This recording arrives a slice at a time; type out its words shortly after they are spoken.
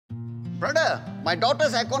Brother, my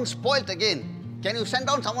daughter's aircon spoiled again. Can you send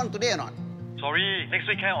down someone today or not? Sorry, next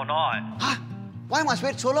week can or not? Huh? Why must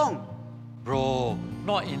wait so long? Bro,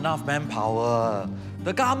 not enough manpower.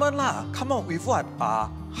 The government come up with what?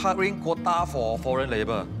 Hiring quota for foreign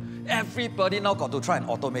labour. Everybody now got to try and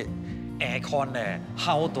automate. Aircon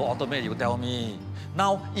how to automate, you tell me?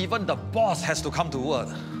 Now, even the boss has to come to work.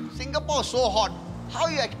 Singapore's so hot. How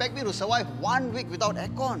you expect me to survive 1 week without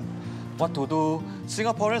aircon? What to do?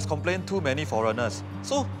 Singaporeans complain too many foreigners.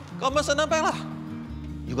 So, government send them back lah.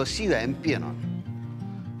 You got see your MP or not?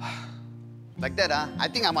 Like that, I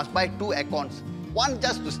think I must buy 2 aircons. One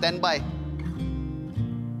just to stand by.